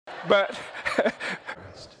But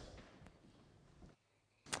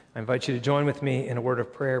I invite you to join with me in a word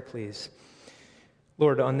of prayer, please.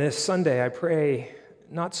 Lord, on this Sunday, I pray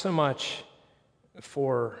not so much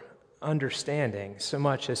for understanding, so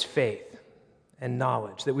much as faith and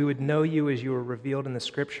knowledge, that we would know you as you are revealed in the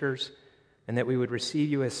Scriptures, and that we would receive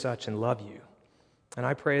you as such and love you. And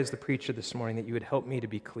I pray as the preacher this morning that you would help me to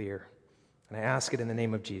be clear. And I ask it in the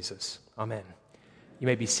name of Jesus. Amen. You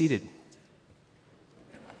may be seated.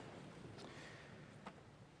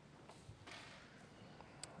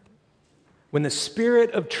 When the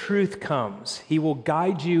Spirit of truth comes, he will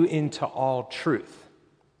guide you into all truth,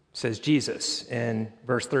 says Jesus in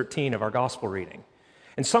verse 13 of our gospel reading.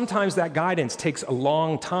 And sometimes that guidance takes a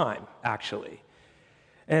long time, actually.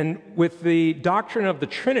 And with the doctrine of the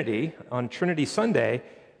Trinity, on Trinity Sunday,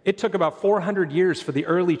 it took about 400 years for the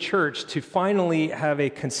early church to finally have a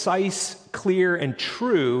concise, clear, and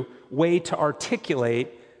true way to articulate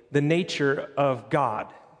the nature of God,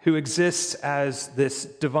 who exists as this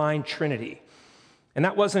divine Trinity. And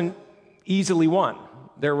that wasn't easily won.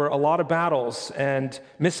 There were a lot of battles and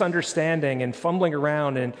misunderstanding and fumbling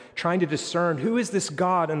around and trying to discern who is this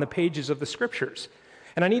God in the pages of the Scriptures.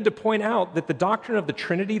 And I need to point out that the doctrine of the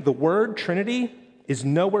Trinity, the word Trinity, is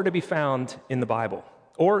nowhere to be found in the Bible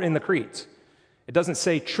or in the creeds. It doesn't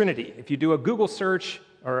say Trinity. If you do a Google search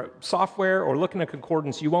or software or look in a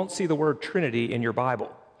concordance, you won't see the word Trinity in your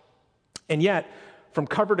Bible. And yet, from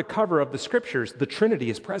cover to cover of the Scriptures, the Trinity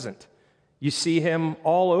is present. You see him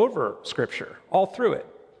all over Scripture, all through it.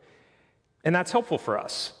 And that's helpful for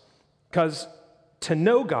us, because to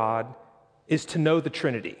know God is to know the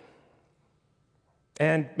Trinity.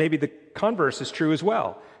 And maybe the converse is true as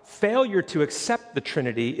well. Failure to accept the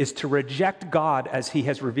Trinity is to reject God as he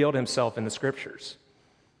has revealed himself in the Scriptures.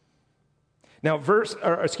 Now,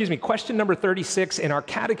 question number 36 in our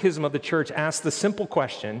Catechism of the Church asks the simple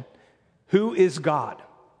question, who is God?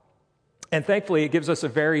 And thankfully, it gives us a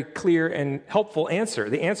very clear and helpful answer.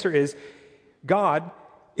 The answer is, God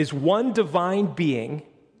is one divine being,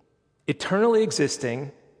 eternally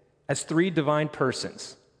existing as three divine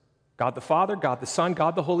persons. God the Father, God the Son,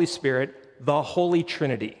 God the Holy Spirit, the Holy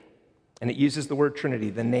Trinity. And it uses the word Trinity,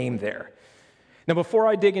 the name there. Now, before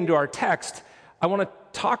I dig into our text, I want to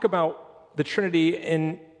talk about the Trinity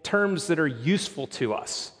in terms that are useful to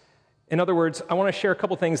us. In other words, I want to share a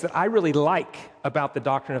couple things that I really like about the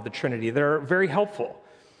doctrine of the Trinity. They're very helpful.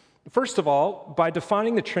 First of all, by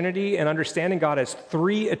defining the Trinity and understanding God as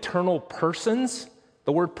three eternal persons,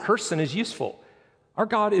 the word person is useful. Our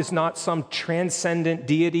God is not some transcendent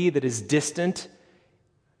deity that is distant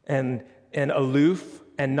and aloof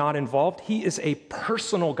and not involved. He is a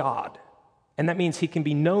personal God, and that means he can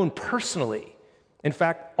be known personally. In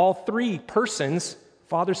fact, all three persons,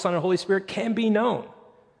 Father, Son, and Holy Spirit, can be known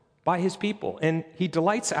by his people, and he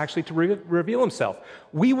delights actually to reveal himself.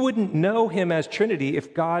 We wouldn't know him as Trinity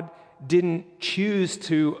if God didn't choose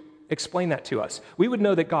to explain that to us. We would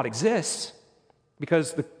know that God exists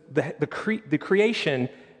because the creation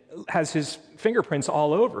has his fingerprints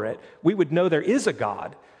all over it. We would know there is a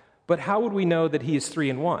God, but how would we know that he is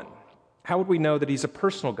three in one? How would we know that he's a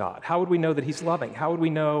personal God? How would we know that he's loving? How would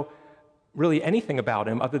we know really anything about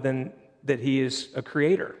him other than that he is a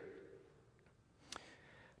creator?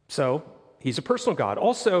 So, he's a personal God.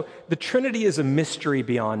 Also, the Trinity is a mystery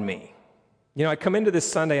beyond me. You know, I come into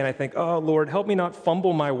this Sunday and I think, oh, Lord, help me not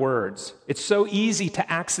fumble my words. It's so easy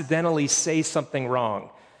to accidentally say something wrong.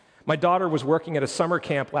 My daughter was working at a summer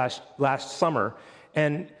camp last summer,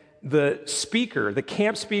 and the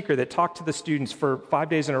camp speaker that talked to the students for 5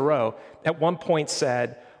 days in a row, at one point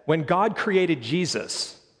said, when God created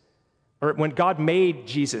Jesus, or when God made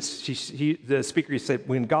Jesus, the speaker said,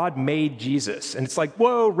 when God made Jesus. And it's like,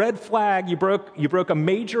 whoa, red flag, you broke a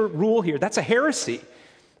major rule here. That's a heresy.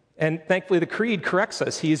 And thankfully the creed corrects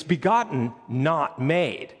us. He is begotten, not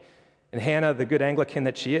made. And Hannah, the good Anglican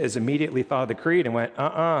that she is, immediately thought of the creed and went,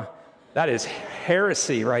 that is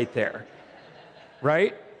heresy right there,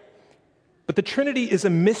 right? But the Trinity is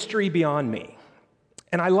a mystery beyond me.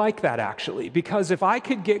 And I like that, actually, because if I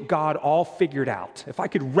could get God all figured out, if I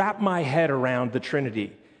could wrap my head around the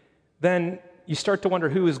Trinity, then you start to wonder,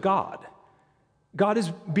 who is God? God is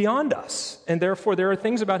beyond us, and therefore there are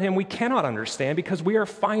things about him we cannot understand because we are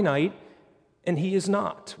finite and he is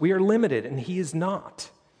not. We are limited and he is not.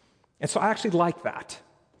 And so I actually like that.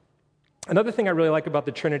 Another thing I really like about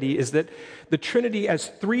the Trinity is that the Trinity as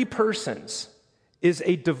three persons is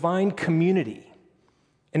a divine community.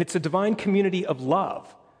 And it's a divine community of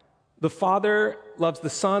love. The Father loves the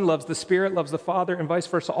Son, loves the Spirit, loves the Father, and vice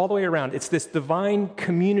versa, all the way around. It's this divine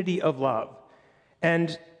community of love.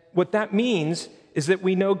 And what that means is that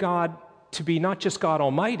we know God to be not just God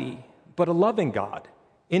Almighty, but a loving God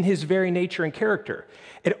in his very nature and character.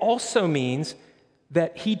 It also means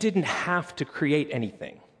that he didn't have to create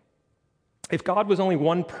anything. If God was only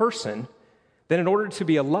one person, then in order to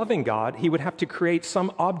be a loving God, he would have to create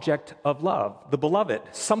some object of love, the beloved,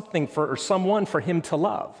 something for or someone for him to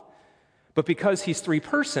love. But because he's three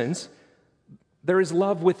persons, there is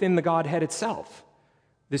love within the Godhead itself,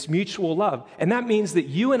 this mutual love. And that means that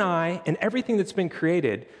you and I and everything that's been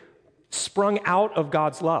created sprung out of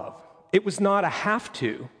God's love. It was not a have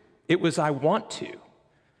to, it was I want to.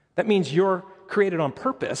 That means you're created on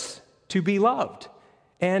purpose to be loved,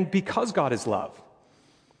 and because God is love.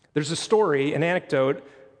 There's a story, an anecdote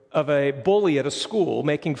of a bully at a school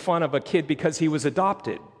making fun of a kid because he was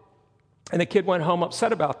adopted. And the kid went home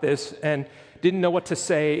upset about this and didn't know what to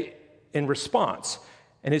say in response.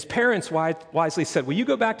 And his parents wisely said, "Well, you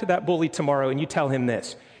go back to that bully tomorrow and you tell him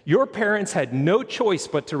this. Your parents had no choice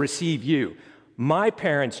but to receive you. My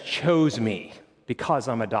parents chose me because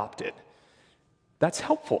I'm adopted." That's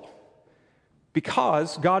helpful.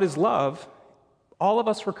 Because God is love, all of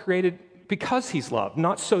us were created because he's love,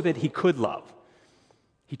 not so that he could love.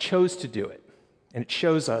 He chose to do it, and it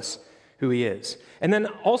shows us who he is. And then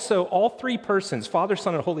also, all three persons, Father,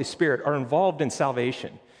 Son, and Holy Spirit, are involved in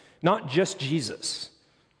salvation, not just Jesus.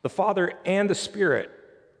 The Father and the Spirit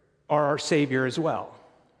are our Savior as well.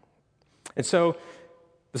 And so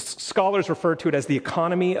the scholars refer to it as the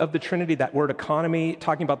economy of the Trinity, that word economy,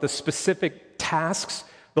 talking about the specific tasks.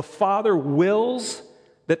 The Father wills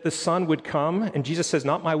that the Son would come, and Jesus says,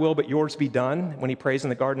 "Not my will, but yours be done," when he prays in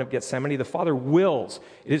the Garden of Gethsemane. The Father wills.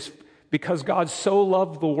 It is because God so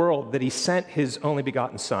loved the world that he sent his only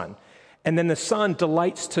begotten Son. And then the Son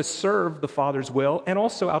delights to serve the Father's will, and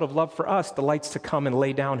also out of love for us, delights to come and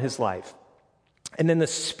lay down his life. And then the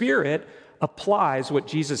Spirit applies what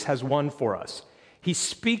Jesus has won for us. He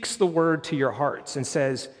speaks the word to your hearts and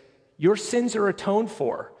says, "Your sins are atoned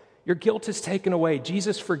for. Your guilt is taken away.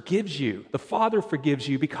 Jesus forgives you. The Father forgives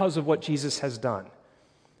you because of what Jesus has done."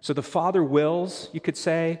 So the Father wills, you could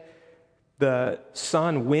say. The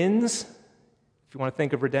Son wins. If you want to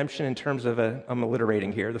think of redemption in terms of I'm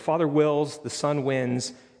alliterating here. The Father wills, the Son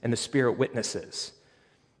wins, and the Spirit witnesses.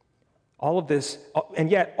 All of this,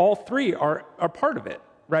 and yet all three are part of it,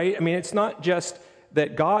 right? I mean, it's not just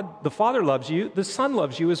that God, the Father loves you, the Son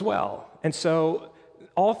loves you as well. And so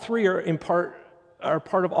all three are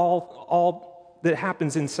part of all that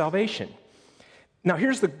happens in salvation. Now,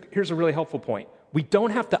 here's a really helpful point. We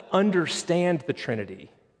don't have to understand the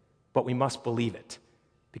Trinity, but we must believe it,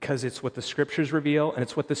 because it's what the Scriptures reveal and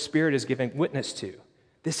it's what the Spirit is giving witness to.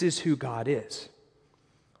 This is who God is.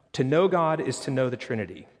 To know God is to know the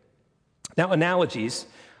Trinity. Now, analogies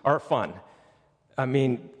are fun. I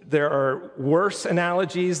mean, there are worse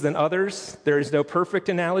analogies than others. There is no perfect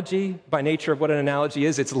analogy. By nature of what an analogy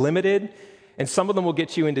is, it's limited. And some of them will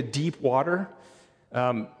get you into deep water.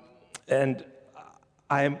 And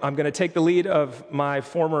I'm going to take the lead of my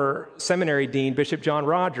former seminary dean, Bishop John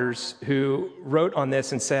Rogers, who wrote on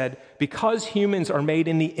this and said, because humans are made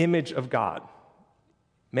in the image of God,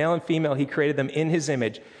 male and female, he created them in his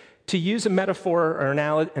image. To use a metaphor or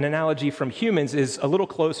an analogy from humans is a little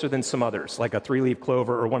closer than some others, like a three-leaf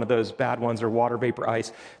clover or one of those bad ones, or water vapor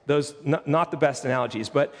ice. Those, not the best analogies.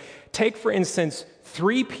 But take, for instance,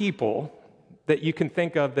 three people that you can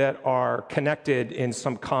think of that are connected in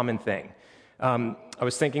some common thing. I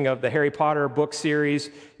was thinking of the Harry Potter book series.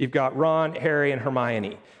 You've got Ron, Harry, and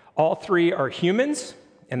Hermione. All three are humans,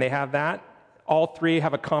 and they have that. All three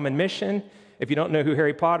have a common mission. If you don't know who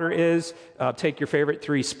Harry Potter is, take your favorite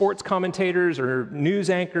three sports commentators or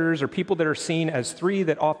news anchors or people that are seen as three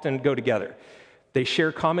that often go together. They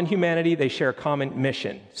share common humanity. They share a common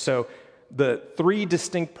mission. So the three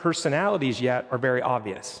distinct personalities yet are very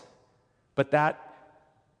obvious. But that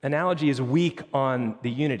analogy is weak on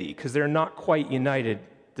the unity because they're not quite united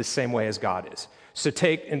the same way as God is. So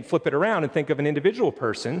take and flip it around and think of an individual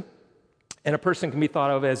person, and a person can be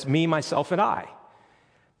thought of as me, myself, and I,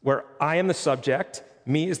 where I am the subject,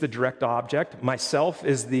 me is the direct object, myself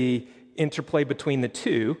is the interplay between the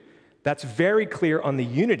two. That's very clear on the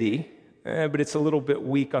unity, but it's a little bit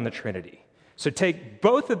weak on the Trinity. So take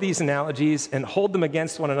both of these analogies and hold them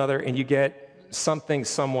against one another, and you get something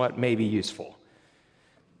somewhat maybe useful.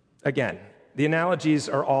 Again, the analogies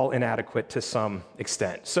are all inadequate to some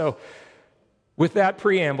extent. So with that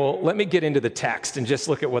preamble, let me get into the text and just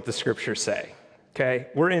look at what the Scriptures say. Okay,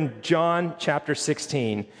 we're in John chapter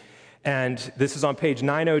 16, and this is on page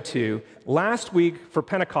 902. Last week for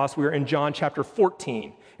Pentecost, we were in John chapter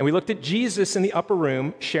 14, and we looked at Jesus in the upper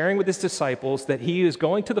room sharing with his disciples that he is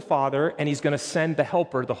going to the Father and he's going to send the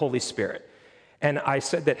Helper, the Holy Spirit. And I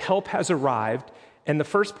said that help has arrived, and the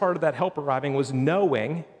first part of that help arriving was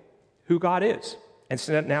knowing who God is. And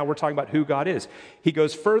so now we're talking about who God is. He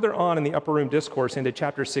goes further on in the Upper Room Discourse into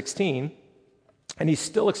chapter 16, and he's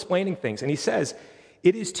still explaining things. And he says,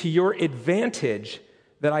 it is to your advantage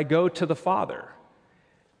that I go to the Father.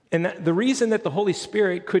 And the reason that the Holy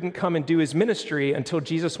Spirit couldn't come and do his ministry until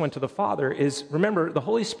Jesus went to the Father is, remember, the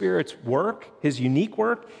Holy Spirit's work, his unique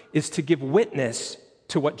work, is to give witness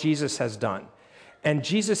to what Jesus has done. And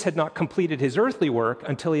Jesus had not completed his earthly work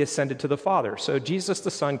until he ascended to the Father. So Jesus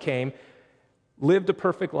the Son came, lived a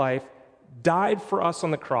perfect life, died for us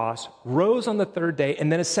on the cross, rose on the third day,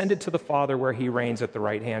 and then ascended to the Father where he reigns at the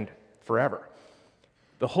right hand forever.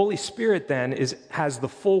 The Holy Spirit then has the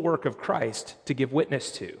full work of Christ to give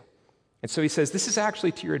witness to. And so he says, this is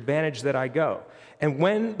actually to your advantage that I go. And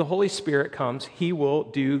when the Holy Spirit comes, he will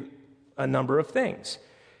do a number of things.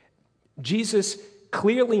 Jesus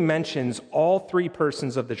clearly mentions all three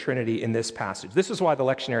persons of the Trinity in this passage. This is why the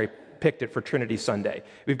lectionary picked it for Trinity Sunday.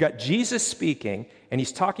 We've got Jesus speaking, and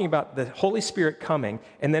he's talking about the Holy Spirit coming.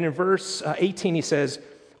 And then in verse 18, he says,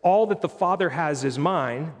 all that the Father has is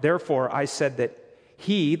mine. Therefore, I said that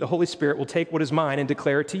he, the Holy Spirit, will take what is mine and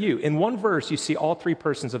declare it to you. In one verse, you see all three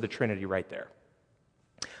persons of the Trinity right there.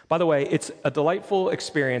 By the way, it's a delightful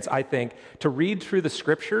experience, I think, to read through the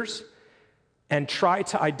scriptures and try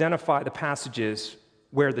to identify the passages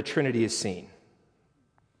where the Trinity is seen.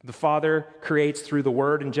 The Father creates through the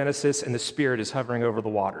Word in Genesis, and the Spirit is hovering over the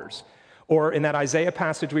waters. Or in that Isaiah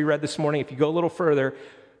passage we read this morning, if you go a little further,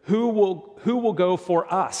 who will go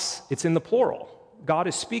for us? It's in the plural. God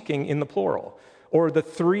is speaking in the plural. Or the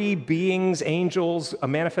three beings, angels, a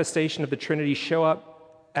manifestation of the Trinity show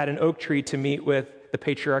up at an oak tree to meet with the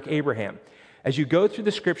patriarch Abraham. As you go through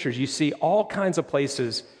the scriptures, you see all kinds of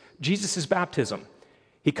places. Jesus' baptism.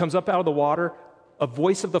 He comes up out of the water. A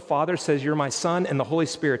voice of the Father says, you're my son, and the Holy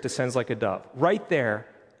Spirit descends like a dove. Right there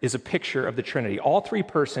is a picture of the Trinity. All three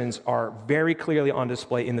persons are very clearly on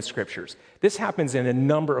display in the scriptures. This happens in a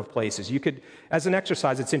number of places. You could, as an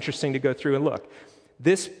exercise, it's interesting to go through and look.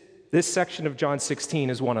 This section of John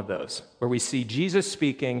 16 is one of those, where we see Jesus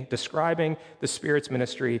speaking, describing the Spirit's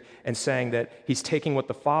ministry, and saying that he's taking what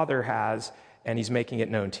the Father has and he's making it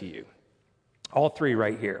known to you. All three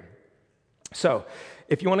right here. So,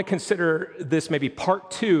 if you want to consider this maybe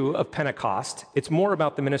part 2 of Pentecost, it's more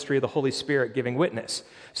about the ministry of the Holy Spirit giving witness.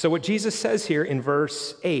 So what Jesus says here in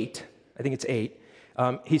verse 8, I think it's 8,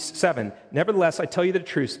 he's 7, nevertheless, I tell you the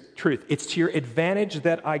truth, it's to your advantage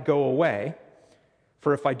that I go away.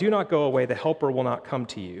 For if I do not go away, the Helper will not come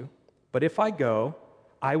to you. But if I go,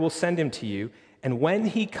 I will send him to you. And when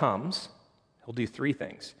he comes, he'll do 3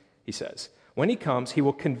 things, he says. When he comes, he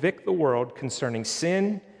will convict the world concerning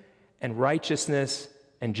sin and righteousness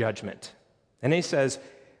and judgment. And he says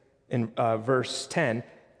in verse 10,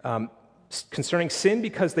 concerning sin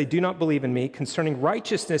because they do not believe in me, concerning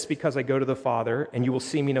righteousness because I go to the Father and you will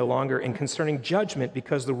see me no longer, and concerning judgment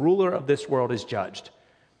because the ruler of this world is judged.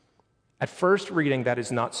 At first reading, that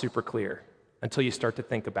is not super clear until you start to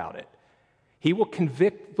think about it. He will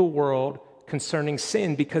convict the world concerning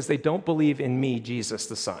sin because they don't believe in me, Jesus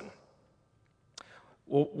the Son.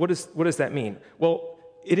 Well, what does that mean? Well,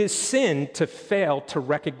 it is sin to fail to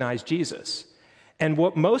recognize Jesus. And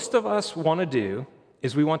what most of us want to do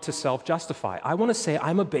is we want to self-justify. I want to say,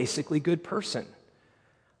 I'm a basically good person.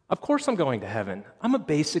 Of course I'm going to heaven. I'm a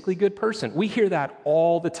basically good person. We hear that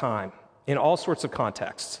all the time in all sorts of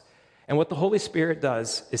contexts. And what the Holy Spirit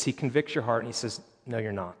does is he convicts your heart and he says, no,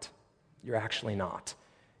 you're not. You're actually not.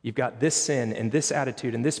 You've got this sin and this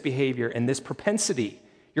attitude and this behavior and this propensity.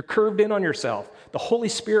 You're curved in on yourself. The Holy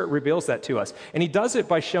Spirit reveals that to us. And he does it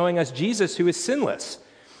by showing us Jesus who is sinless.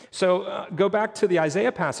 So go back to the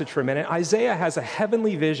Isaiah passage for a minute. Isaiah has a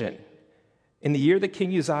heavenly vision. In the year that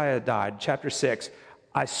King Uzziah died, chapter 6,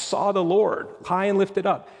 I saw the Lord high and lifted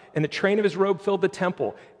up, and the train of his robe filled the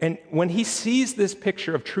temple. And when he sees this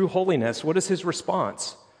picture of true holiness, what is his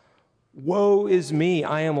response? Woe is me,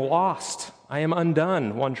 I am lost. I am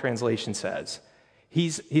undone, one translation says. He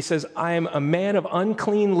says, I am a man of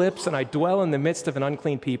unclean lips, and I dwell in the midst of an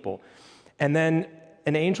unclean people. And then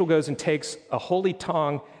an angel goes and takes a holy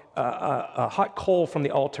tongue, a hot coal from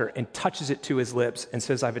the altar, and touches it to his lips and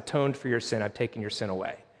says, I've atoned for your sin. I've taken your sin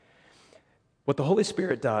away. What the Holy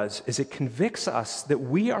Spirit does is it convicts us that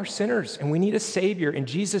we are sinners and we need a Savior, and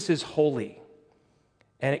Jesus is holy.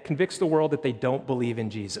 And it convicts the world that they don't believe in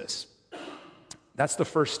Jesus. That's the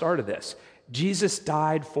first start of this. Jesus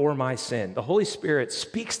died for my sin. The Holy Spirit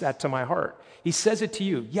speaks that to my heart. He says it to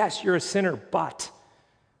you. Yes, you're a sinner, but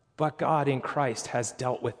God in Christ has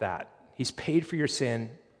dealt with that. He's paid for your sin.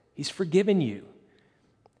 He's forgiven you.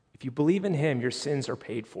 If you believe in him, your sins are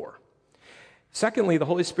paid for. Secondly, the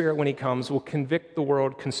Holy Spirit, when he comes, will convict the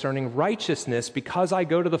world concerning righteousness because I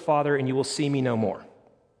go to the Father and you will see me no more.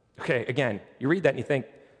 Okay, again, you read that and you think,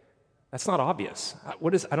 that's not obvious. I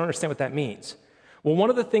don't understand what that means. Well,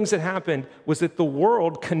 one of the things that happened was that the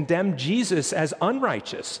world condemned Jesus as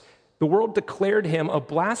unrighteous. The world declared him a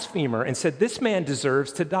blasphemer and said, this man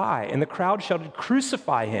deserves to die. And the crowd shouted,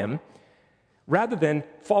 crucify him, rather than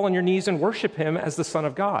fall on your knees and worship him as the Son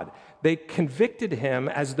of God. They convicted him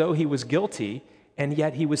as though he was guilty, and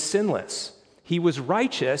yet he was sinless. He was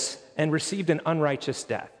righteous and received an unrighteous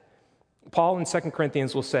death. Paul in 2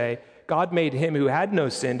 Corinthians will say, God made him who had no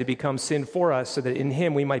sin to become sin for us so that in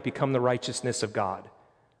him we might become the righteousness of God.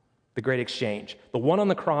 The great exchange. The one on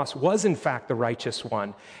the cross was in fact the righteous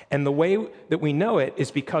one. And the way that we know it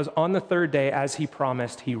is because on the third day, as he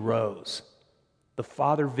promised, he rose. The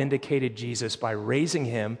Father vindicated Jesus by raising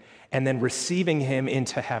him and then receiving him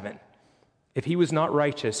into heaven. If he was not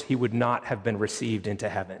righteous, he would not have been received into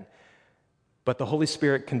heaven. But the Holy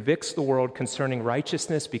Spirit convicts the world concerning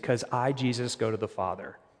righteousness because I, Jesus, go to the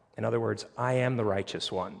Father. In other words, I am the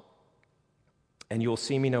righteous one. And you will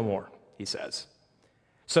see me no more, he says.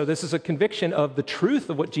 So this is a conviction of the truth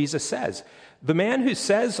of what Jesus says. The man who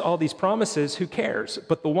says all these promises, who cares?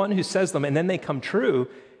 But the one who says them and then they come true,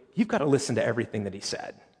 you've got to listen to everything that he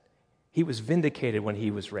said. He was vindicated when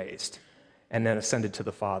he was raised and then ascended to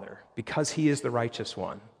the Father because he is the righteous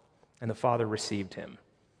one, and the Father received him.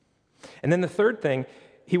 And then the third thing,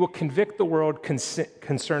 he will convict the world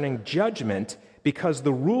concerning judgment because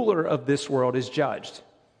the ruler of this world is judged.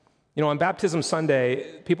 You know, on Baptism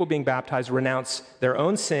Sunday, people being baptized renounce their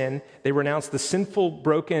own sin, they renounce the sinful,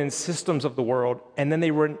 broken systems of the world, and then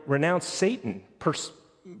they renounce Satan,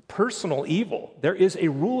 personal evil. There is a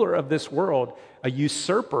ruler of this world, a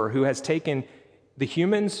usurper who has taken the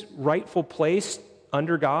human's rightful place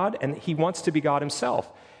under God, and he wants to be God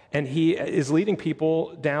himself. And he is leading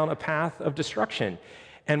people down a path of destruction.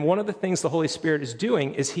 And one of the things the Holy Spirit is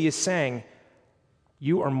doing is he is saying,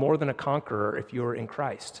 you are more than a conqueror if you are in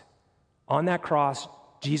Christ. On that cross,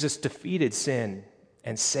 Jesus defeated sin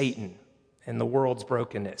and Satan and the world's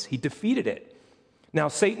brokenness. He defeated it. Now,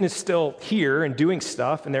 Satan is still here and doing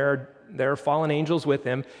stuff, and there are fallen angels with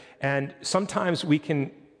him. And sometimes we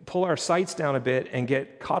can pull our sights down a bit and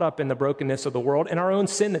get caught up in the brokenness of the world and our own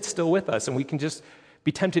sin that's still with us, and we can just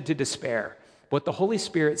be tempted to despair. What the Holy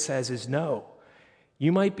Spirit says is, no,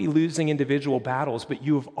 you might be losing individual battles, but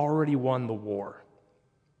you have already won the war.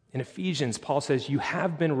 In Ephesians, Paul says, you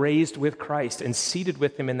have been raised with Christ and seated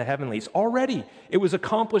with him in the heavenlies. Already, it was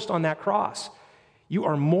accomplished on that cross. You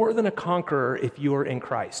are more than a conqueror if you are in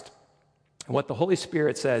Christ. And what the Holy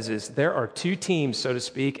Spirit says is, there are two teams, so to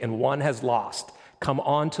speak, and one has lost. Come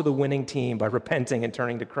on to the winning team by repenting and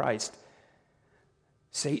turning to Christ.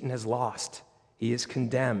 Satan has lost. He is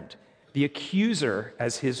condemned. The accuser,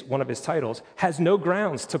 as one of his titles, has no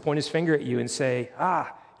grounds to point his finger at you and say,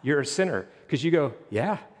 you're a sinner. Because you go,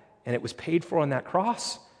 yeah, and it was paid for on that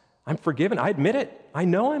cross. I'm forgiven. I admit it. I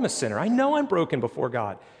know I'm a sinner. I know I'm broken before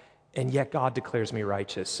God. And yet God declares me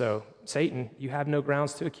righteous. So, Satan, you have no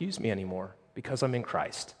grounds to accuse me anymore because I'm in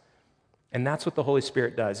Christ. And that's what the Holy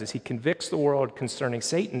Spirit does, is he convicts the world concerning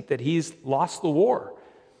Satan that he's lost the war.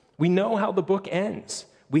 We know how the book ends.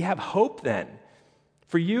 We have hope then.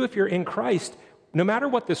 For you, if you're in Christ, no matter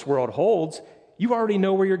what this world holds, you already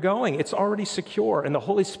know where you're going. It's already secure, and the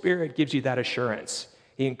Holy Spirit gives you that assurance.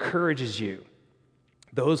 He encourages you.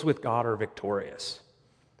 Those with God are victorious.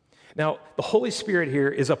 Now, the Holy Spirit here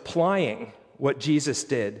is applying what Jesus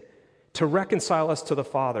did to reconcile us to the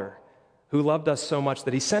Father, who loved us so much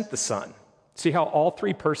that he sent the Son. See how all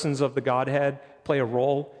three persons of the Godhead play a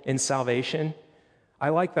role in salvation? I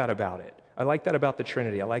like that about it. I like that about the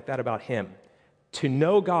Trinity. I like that about him. To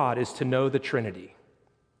know God is to know the Trinity.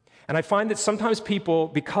 And I find that sometimes people,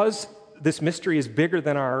 because this mystery is bigger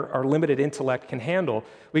than our limited intellect can handle,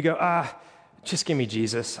 we go, just give me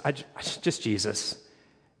Jesus. Just Jesus.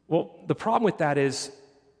 Well, the problem with that is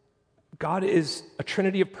God is a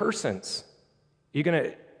Trinity of persons. You're going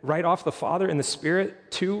to write off the Father and the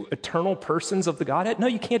Spirit, two eternal persons of the Godhead? No,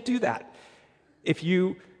 you can't do that. If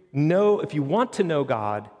you want to know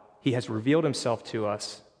God, he has revealed himself to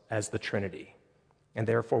us as the Trinity. And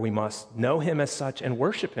therefore we must know him as such and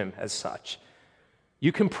worship him as such.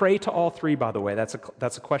 You can pray to all three, by the way. That's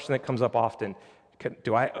a question that comes up often.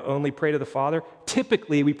 Do I only pray to the Father?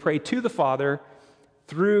 Typically, we pray to the Father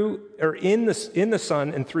in the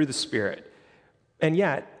Son and through the Spirit. And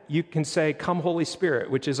yet, you can say, "Come, Holy Spirit,"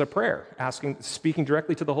 which is a prayer, speaking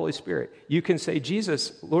directly to the Holy Spirit. You can say,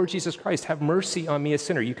 "Jesus, Lord Jesus Christ, have mercy on me, a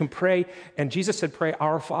sinner." You can pray, and Jesus said, "Pray,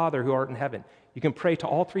 our Father who art in heaven." You can pray to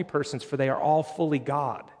all three persons, for they are all fully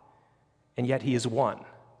God, and yet he is one.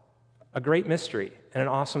 A great mystery and an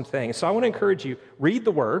awesome thing. So I want to encourage you, read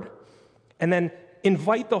the word, and then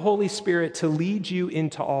invite the Holy Spirit to lead you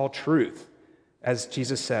into all truth. As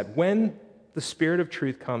Jesus said, when the Spirit of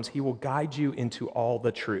truth comes, he will guide you into all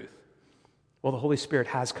the truth. Well, the Holy Spirit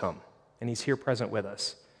has come, and he's here present with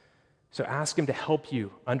us. So ask him to help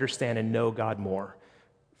you understand and know God more.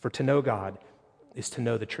 For to know God is to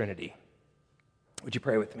know the Trinity. Would you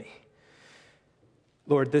pray with me?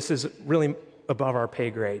 Lord, this is really above our pay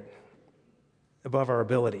grade, above our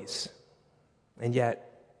abilities, and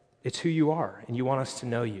yet it's who you are, and you want us to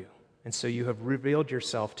know you. And so you have revealed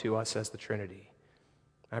yourself to us as the Trinity.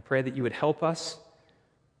 I pray that you would help us,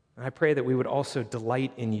 and I pray that we would also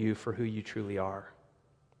delight in you for who you truly are.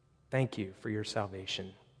 Thank you for your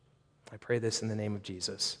salvation. I pray this in the name of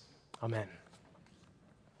Jesus. Amen.